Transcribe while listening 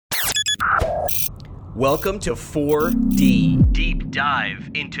Welcome to 4D, deep dive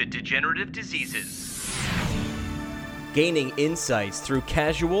into degenerative diseases. Gaining insights through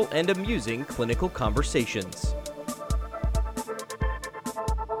casual and amusing clinical conversations.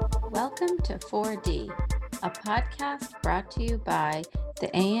 Welcome to 4D, a podcast brought to you by the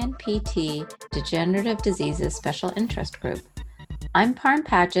ANPT Degenerative Diseases Special Interest Group. I'm Parm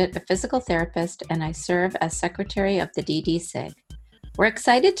Paget, a physical therapist, and I serve as secretary of the DDSIG. We're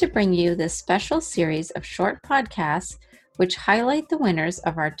excited to bring you this special series of short podcasts which highlight the winners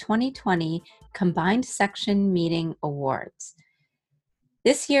of our 2020 Combined Section Meeting Awards.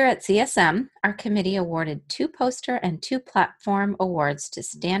 This year at CSM, our committee awarded 2 poster and 2 platform awards to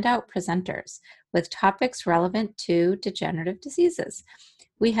standout presenters with topics relevant to degenerative diseases.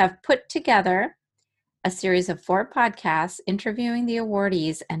 We have put together a series of 4 podcasts interviewing the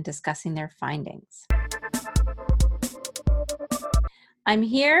awardees and discussing their findings. I'm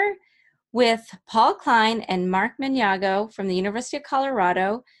here with Paul Klein and Mark Maniago from the University of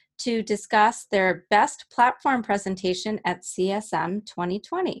Colorado to discuss their best platform presentation at CSM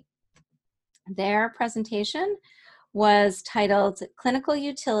 2020. Their presentation was titled Clinical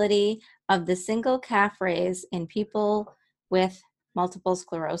Utility of the Single Calf Raise in People with Multiple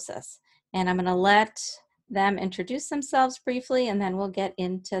Sclerosis. And I'm going to let them introduce themselves briefly, and then we'll get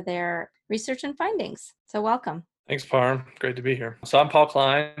into their research and findings. So welcome. Thanks, Parm. Great to be here. So I'm Paul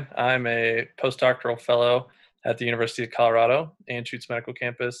Klein. I'm a postdoctoral fellow at the University of Colorado, Anschutz Medical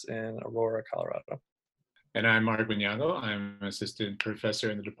Campus in Aurora, Colorado. And I'm Mark Maniago. I'm an assistant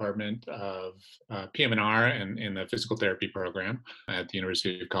professor in the Department of PM&R and in the physical therapy program at the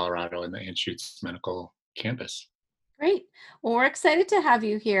University of Colorado in the Anschutz Medical Campus. Great. Well, we're excited to have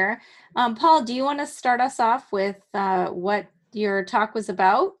you here. Paul, do you want to start us off with what your talk was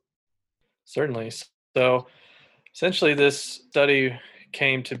about? Certainly. So essentially, this study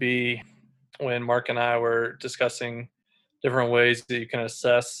came to be when Mark and I were discussing different ways that you can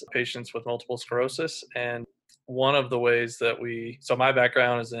assess patients with multiple sclerosis. And one of the ways that so my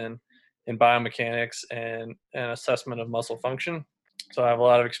background is in biomechanics and an assessment of muscle function. So I have a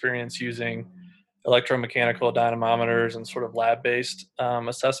lot of experience using electromechanical dynamometers and sort of lab-based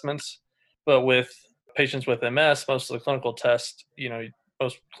assessments. But with patients with MS, most of the clinical tests,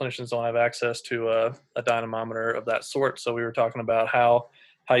 most clinicians don't have access to a dynamometer of that sort. So we were talking about how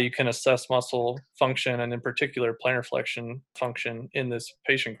you can assess muscle function and in particular plantar flexion function in this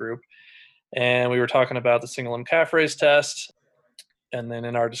patient group. And we were talking about the single limb calf raise test. And then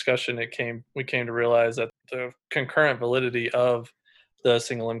in our discussion, we came to realize that the concurrent validity of the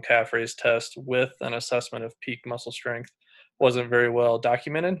single limb calf raise test with an assessment of peak muscle strength wasn't very well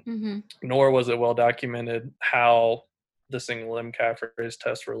documented, nor was it well documented how the single limb calf raise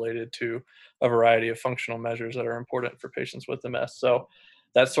test related to a variety of functional measures that are important for patients with MS. So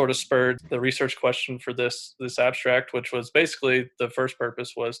that sort of spurred the research question for this abstract, which was basically the first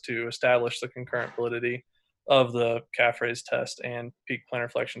purpose was to establish the concurrent validity of the calf raise test and peak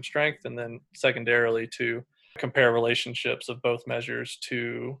plantar flexion strength, and then secondarily to compare relationships of both measures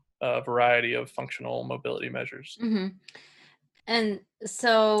to a variety of functional mobility measures. Mm-hmm. And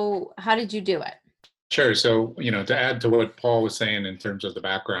so how did you do it? Sure. So, to add to what Paul was saying in terms of the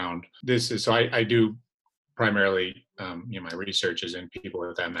background, I do primarily, my research is in people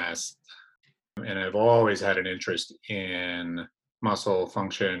with MS, and I've always had an interest in muscle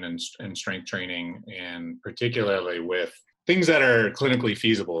function and strength training, and particularly with things that are clinically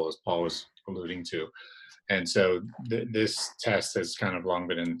feasible, as Paul was alluding to. And so this test has kind of long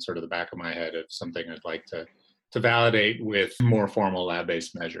been in sort of the back of my head of something I'd like to validate with more formal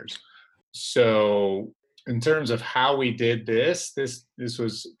lab-based measures. So in terms of how we did this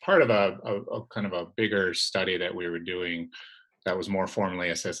was part of a kind of a bigger study that we were doing that was more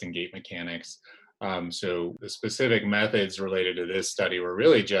formally assessing gait mechanics. So the specific methods related to this study were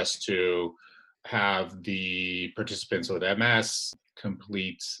really just to have the participants with MS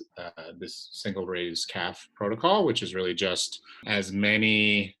complete this single raise calf protocol, which is really just as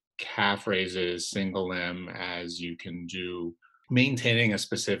many calf raises single limb as you can do, maintaining a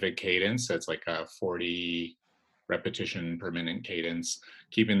specific cadence that's like a 40 repetition per minute cadence,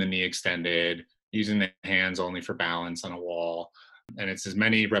 keeping the knee extended, using the hands only for balance on a wall. And it's as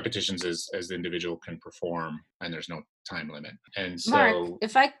many repetitions as the individual can perform, and there's no time limit. And so, Mark,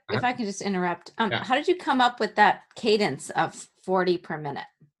 if I could just interrupt, How did you come up with that cadence of 40 per minute?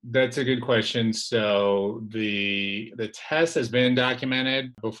 That's a good question. So the test has been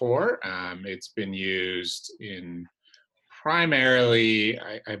documented before. It's been used in primarily,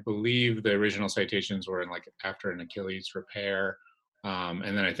 I believe the original citations were in after an Achilles repair.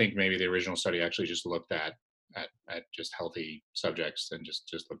 And then I think maybe the original study actually just looked at at just healthy subjects and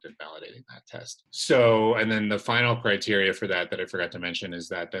just looked at validating that test. So, and then the final criteria for that I forgot to mention is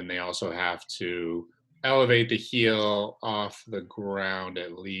that then they also have to elevate the heel off the ground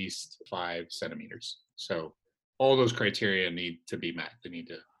at least 5 centimeters. So all those criteria need to be met. They need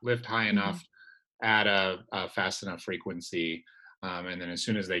to lift high enough at a fast enough frequency. And then as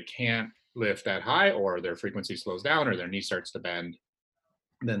soon as they can't lift that high, or their frequency slows down, or their knee starts to bend,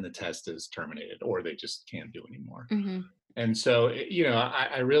 then the test is terminated, or they just can't do anymore. And so,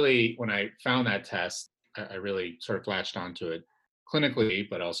 I really, when I found that test, I really sort of latched onto it clinically,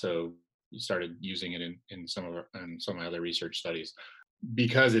 but also started using it in some of my other research studies,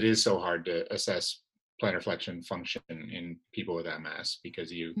 because it is so hard to assess plantar flexion function in people with MS,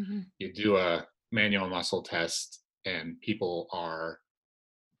 because you do a manual muscle test and people are,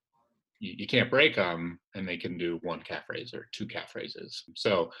 you can't break them, and they can do 1 calf raise or 2 calf raises.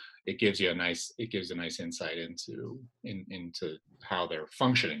 So it gives a nice insight into how they're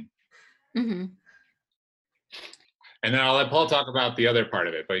functioning. And then I'll let Paul talk about the other part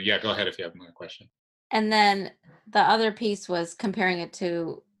of it. But yeah, go ahead if you have another question. And then the other piece was comparing it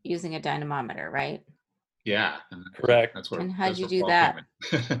to using a dynamometer, right? Yeah, correct. That's what. And how'd you do that?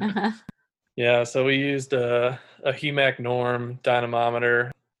 Yeah, so we used a HEMAC norm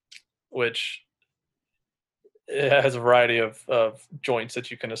dynamometer, which it has a variety of joints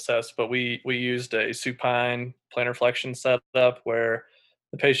that you can assess, but we used a supine plantar flexion setup where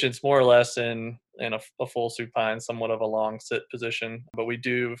the patient's more or less in a full supine, somewhat of a long sit position, but we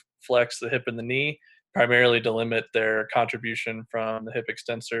do flex the hip and the knee primarily to limit their contribution from the hip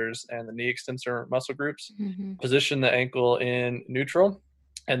extensors and the knee extensor muscle groups. Position the ankle in neutral.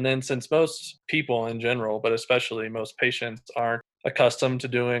 And then, since most people in general, but especially most patients, aren't accustomed to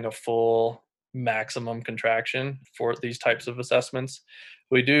doing a full maximum contraction for these types of assessments,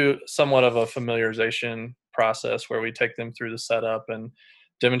 we do somewhat of a familiarization process where we take them through the setup and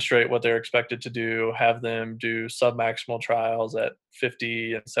demonstrate what they're expected to do, have them do submaximal trials at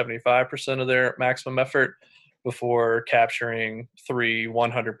 50 and 75% of their maximum effort before capturing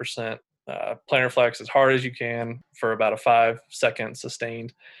 100% plantar flex as hard as you can for about a 5-second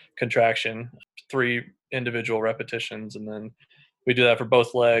sustained contraction, 3 individual repetitions, and then we do that for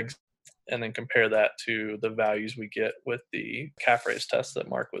both legs, and then compare that to the values we get with the calf raise test that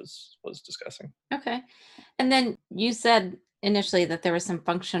Mark was discussing. Okay. And then you said initially that there were some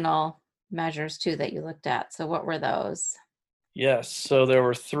functional measures too that you looked at. So what were those? Yes. So there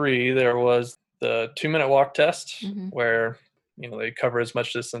were 3. There was the 2-minute walk test, where they cover as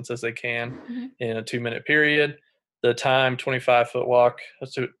much distance as they can in a 2-minute period. The time 25-foot walk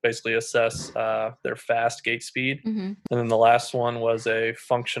to basically assess their fast gait speed. And then the last one was a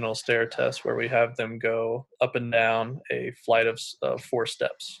functional stair test where we have them go up and down a flight of 4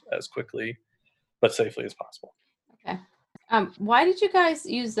 steps as quickly but safely as possible. Okay. Why did you guys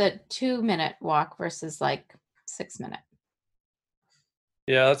use the 2-minute walk versus like 6-minute?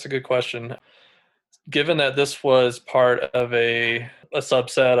 Yeah, that's a good question. Given that this was part of a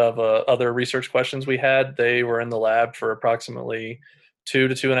subset of other research questions we had, they were in the lab for approximately 2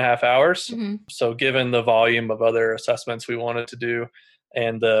 to 2.5 hours. So given the volume of other assessments we wanted to do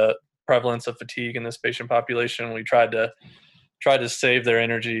and the prevalence of fatigue in this patient population, we tried to save their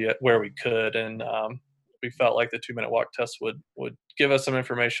energy where we could. And we felt like the 2-minute walk test would give us some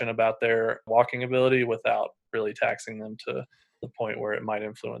information about their walking ability without really taxing them to the point where it might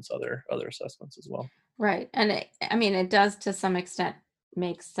influence other assessments as well. Right. And it does to some extent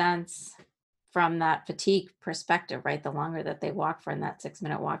make sense from that fatigue perspective, right? The longer that they walk for in that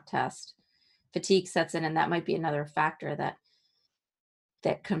 6-minute walk test, fatigue sets in, and that might be another factor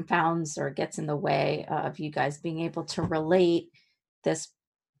that confounds or gets in the way of you guys being able to relate this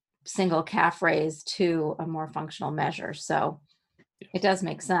single calf raise to a more functional measure. So it does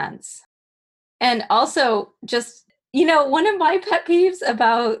make sense. And also just, one of my pet peeves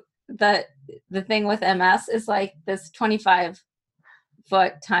about the thing with MS is like this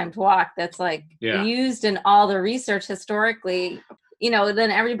 25-foot timed walk that's like used in all the research historically,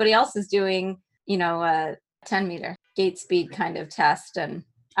 then everybody else is doing, a 10-meter gait speed kind of test. And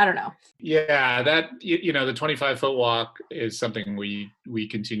I don't know. Yeah, that, the 25-foot walk is something we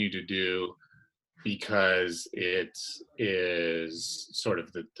continue to do because it is sort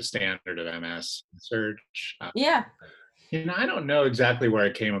of the standard of MS research. Yeah. I don't know exactly where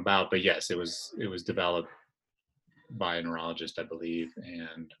it came about, but yes, it was developed by a neurologist, I believe,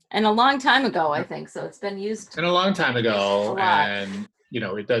 and a long time ago, I think. So it's been used. And a long time ago, and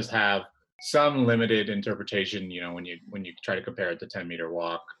it does have some limited interpretation. When you try to compare it to 10-meter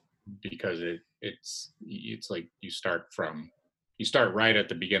walk, because it's like you start from you start right at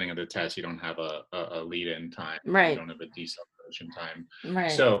the beginning of the test. You don't have a lead-in time. Right. You don't have a deceleration time. Right.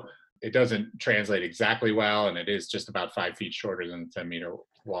 So it doesn't translate exactly well, and it is just about 5 feet shorter than the 10-meter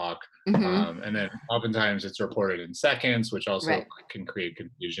walk. And then oftentimes it's reported in seconds, which also can create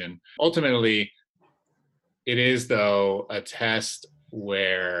confusion. Ultimately, it is, though, a test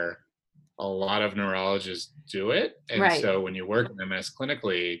where a lot of neurologists do it. And so when you work in MS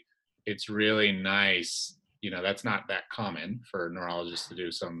clinically, it's really nice. That's not that common for neurologists to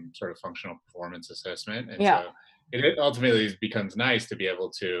do some sort of functional performance assessment. And so it ultimately becomes nice to be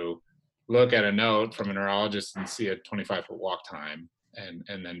able to look at a note from a neurologist and see a 25-foot walk time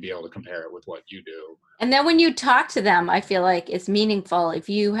and then be able to compare it with what you do. And then when you talk to them, I feel like it's meaningful if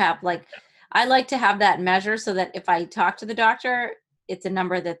you have I like to have that measure so that if I talk to the doctor, it's a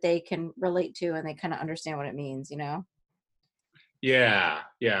number that they can relate to and they kind of understand what it means, Yeah.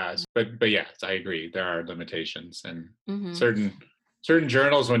 But yes, I agree. There are limitations, and certain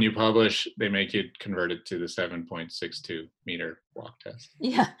journals, when you publish, they make you convert it to the 7.62 meter walk test.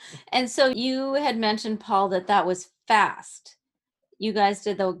 Yeah. And so you had mentioned, Paul, that was fast. You guys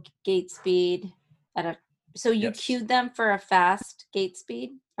did the gait speed so you cued them for a fast gait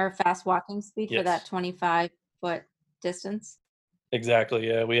speed or a fast walking speed for that 25-foot distance? Exactly.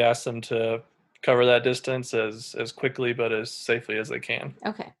 Yeah. We asked them to cover that distance as quickly but as safely as they can.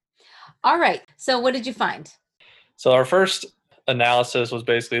 Okay. All right. So what did you find? So our first analysis was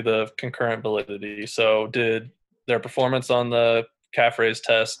basically the concurrent validity. So did their performance on the calf raise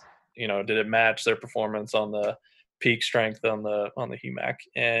test, did it match their performance on the peak strength on the HEMAC?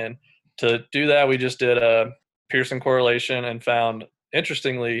 And to do that, we just did a Pearson correlation and found,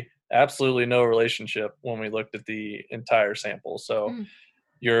 interestingly, absolutely no relationship when we looked at the entire sample. So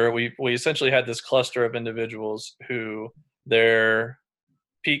we essentially had this cluster of individuals who their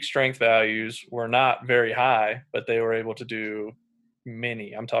peak strength values were not very high, but they were able to do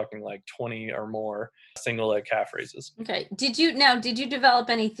many. I'm talking like 20 or more single leg calf raises. Okay. Did you develop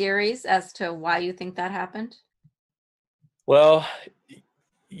any theories as to why you think that happened? Well,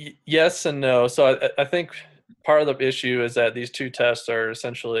 yes and no. So I think part of the issue is that these two tests are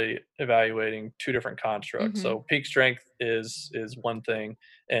essentially evaluating two different constructs. So peak strength is one thing,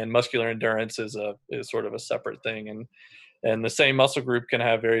 and muscular endurance is sort of a separate thing. And the same muscle group can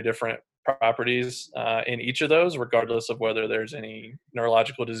have very different properties in each of those, regardless of whether there's any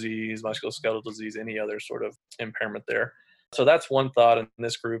neurological disease, musculoskeletal disease, any other sort of impairment there. So that's one thought in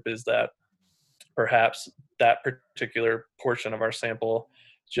this group, is that perhaps that particular portion of our sample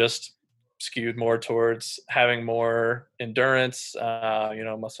just skewed more towards having more endurance,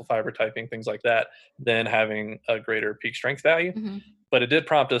 muscle fiber typing, things like that, than having a greater peak strength value. But it did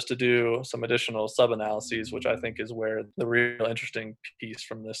prompt us to do some additional sub-analyses, which I think is where the real interesting piece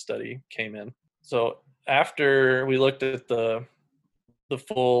from this study came in. So after we looked at the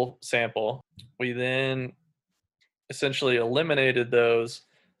full sample, we then essentially eliminated those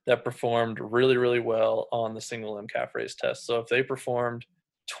that performed really, really well on the single limb calf raise test. So if they performed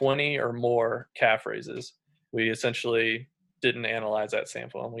 20 or more calf raises, we essentially didn't analyze that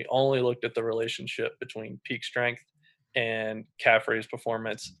sample, and we only looked at the relationship between peak strength and calf raise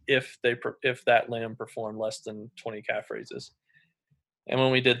performance if that limb performed less than 20 calf raises. And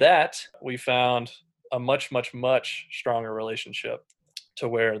when we did that, we found a much, much, much stronger relationship, to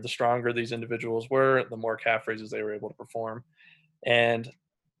where the stronger these individuals were, the more calf raises they were able to perform. And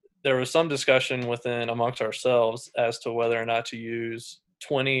there was some discussion amongst ourselves as to whether or not to use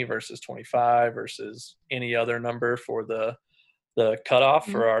 20 versus 25 versus any other number for the cutoff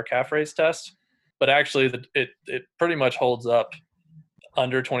for our calf raise test. But actually, it pretty much holds up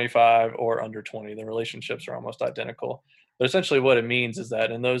under 25 or under 20. The relationships are almost identical. But essentially what it means is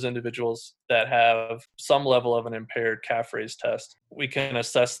that in those individuals that have some level of an impaired calf raise test, we can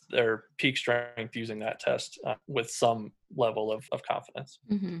assess their peak strength using that test with some level of confidence.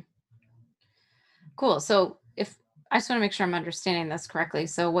 Cool. So I just want to make sure I'm understanding this correctly.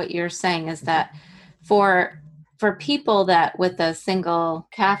 So what you're saying is that for people that with a single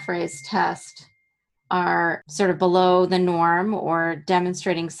calf raise test are sort of below the norm or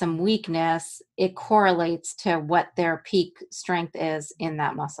demonstrating some weakness, it correlates to what their peak strength is in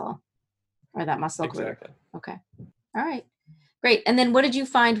that muscle or that muscle group. Exactly. Okay. All right. Great. And then what did you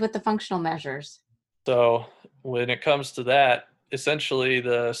find with the functional measures? So when it comes to that, essentially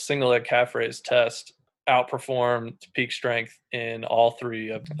the single leg calf raise test outperformed peak strength in all three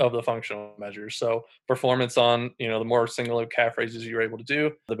of the functional measures. So performance on, the more single leg calf raises you're able to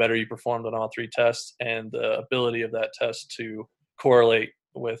do, the better you performed on all three tests, and the ability of that test to correlate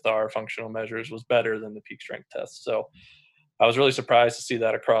with our functional measures was better than the peak strength test. So I was really surprised to see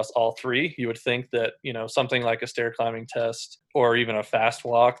that across all three. You would think that, something like a stair climbing test or even a fast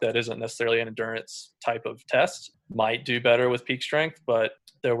walk that isn't necessarily an endurance type of test might do better with peak strength, but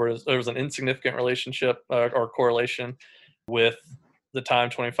there was an insignificant relationship or correlation with the time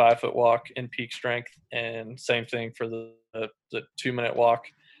 25-foot walk in peak strength, and same thing for the 2-minute walk.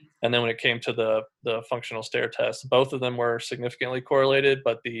 And then when it came to the functional stair test, both of them were significantly correlated,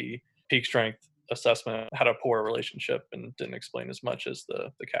 but the peak strength assessment had a poor relationship and didn't explain as much as the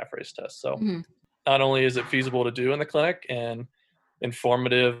calf raise test. So not only is it feasible to do in the clinic and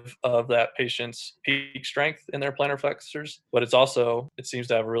informative of that patient's peak strength in their plantar flexors, but it seems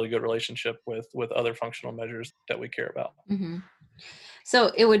to have a really good relationship with other functional measures that we care about. Mm-hmm.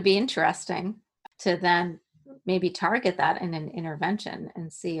 So it would be interesting to then maybe target that in an intervention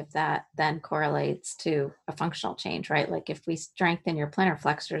and see if that then correlates to a functional change, right? Like if we strengthen your plantar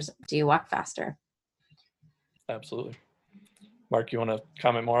flexors, do you walk faster? Absolutely. Mark, you want to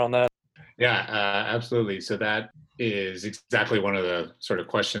comment more on that? Yeah, absolutely. So that is exactly one of the sort of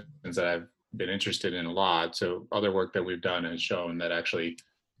questions that I've been interested in a lot. So other work that we've done has shown that actually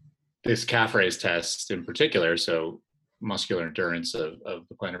this calf raise test in particular, so muscular endurance of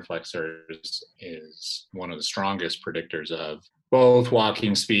the plantar flexors, is one of the strongest predictors of both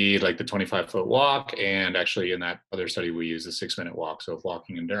walking speed, like the 25-foot walk, and actually in that other study we use the 6-minute walk, so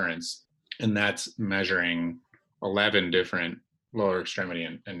walking endurance. And that's measuring 11 different lower extremity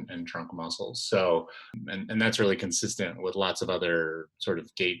and trunk muscles. So, and that's really consistent with lots of other sort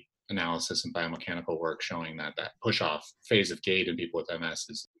of gait analysis and biomechanical work showing that push-off phase of gait in people with MS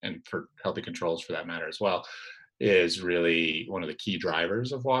is, and for healthy controls for that matter as well, is really one of the key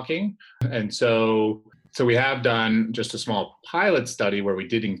drivers of walking. And so we have done just a small pilot study where we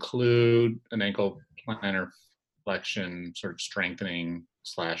did include an ankle plantar flexion sort of strengthening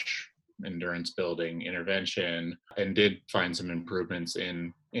 / endurance building intervention, and did find some improvements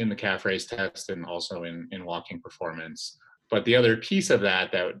in the calf raise test and also in walking performance. But the other piece of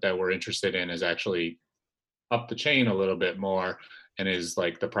that we're interested in is actually up the chain a little bit more, and is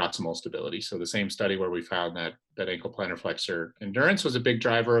like the proximal stability. So the same study where we found that ankle plantar flexor endurance was a big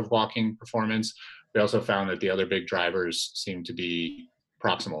driver of walking performance, we also found that the other big drivers seem to be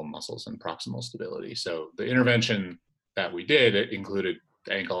proximal muscles and proximal stability. So the intervention that we did, it included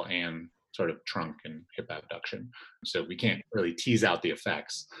the ankle and sort of trunk and hip abduction. So we can't really tease out the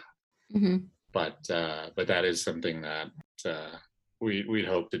effects, but that is something that we'd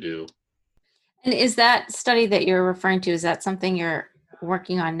hope to do. And is that study that you're referring to, is that something you're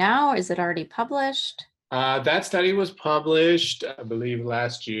working on now? Is it already published? That study was published, I believe,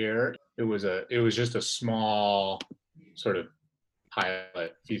 last year. It was just a small sort of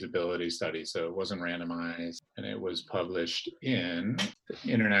pilot feasibility study, so it wasn't randomized, and it was published in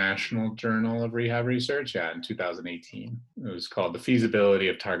the International Journal of Rehab Research, in 2018. It was called The Feasibility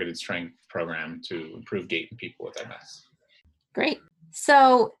of Targeted Strength Program to Improve Gait in People with MS. Great.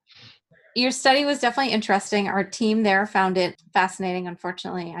 So your study was definitely interesting. Our team there found it fascinating.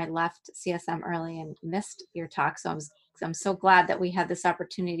 Unfortunately, I left CSM early and missed your talk, so I'm so glad that we had this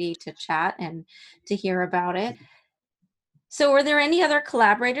opportunity to chat and to hear about it. So were there any other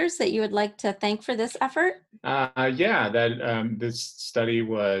collaborators that you would like to thank for this effort? This study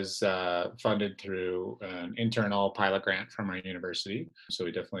was funded through an internal pilot grant from our university. So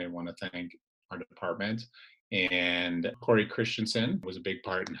we definitely want to thank our department. And Corey Christensen was a big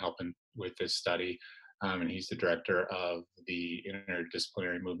part in helping with this study. And he's the director of the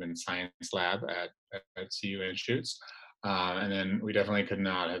Interdisciplinary Movement Science Lab at CU Anschutz. And then we definitely could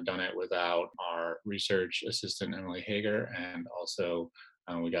not have done it without our research assistant, Emily Hager. And also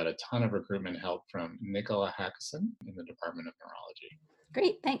we got a ton of recruitment help from Nicola Hackison in the Department of Neurology.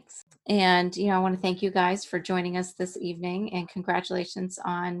 Great, thanks. And, I want to thank you guys for joining us this evening, and congratulations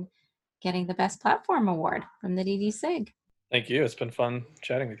on getting the Best Platform Award from the DDSIG. Thank you. It's been fun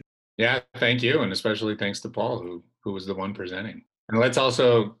chatting with you. Yeah, thank you. And especially thanks to Paul, who was the one presenting. And let's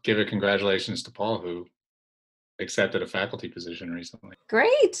also give a congratulations to Paul, who accepted a faculty position recently.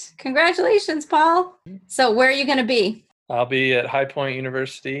 Great. Congratulations, Paul. So where are you going to be? I'll be at High Point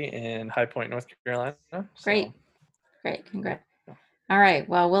University in High Point, North Carolina. Great. Congrats. All right.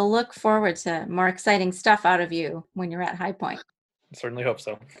 Well, we'll look forward to more exciting stuff out of you when you're at High Point. I certainly hope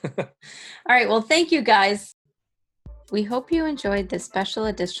so. All right. Well, thank you, guys. We hope you enjoyed this special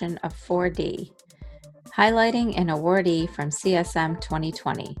edition of 4D, highlighting an awardee from CSM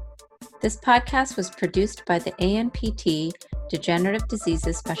 2020. This podcast was produced by the ANPT Degenerative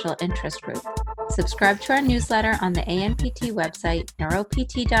Diseases Special Interest Group. Subscribe to our newsletter on the ANPT website,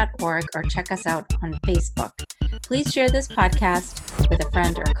 neuropt.org, or check us out on Facebook. Please share this podcast with a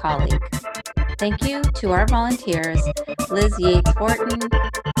friend or colleague. Thank you to our volunteers, Liz Yates Horton,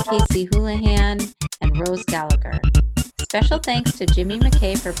 Casey Houlihan, and Rose Gallagher. Special thanks to Jimmy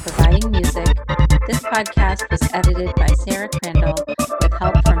McKay for providing music. This podcast was edited by Sarah Crandall with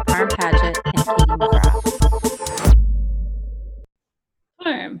help from Parm Paget and Katie McGrath.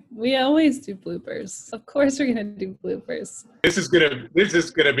 Parm, we always do bloopers. Of course we're gonna do bloopers. This is gonna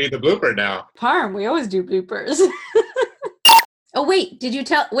be the blooper now. Parm, we always do bloopers. Oh, wait, did you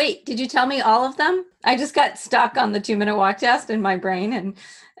tell me all of them? I just got stuck on the 2-minute walk test in my brain and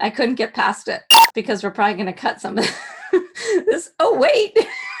I couldn't get past it because we're probably going to cut some of this. Oh, wait.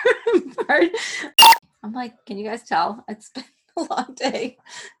 I'm like, can you guys tell? It's been a long day.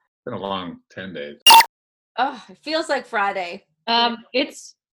 It's been a long 10 days. Oh, it feels like Friday.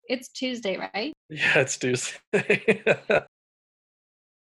 It's Tuesday, right? Yeah, it's Tuesday.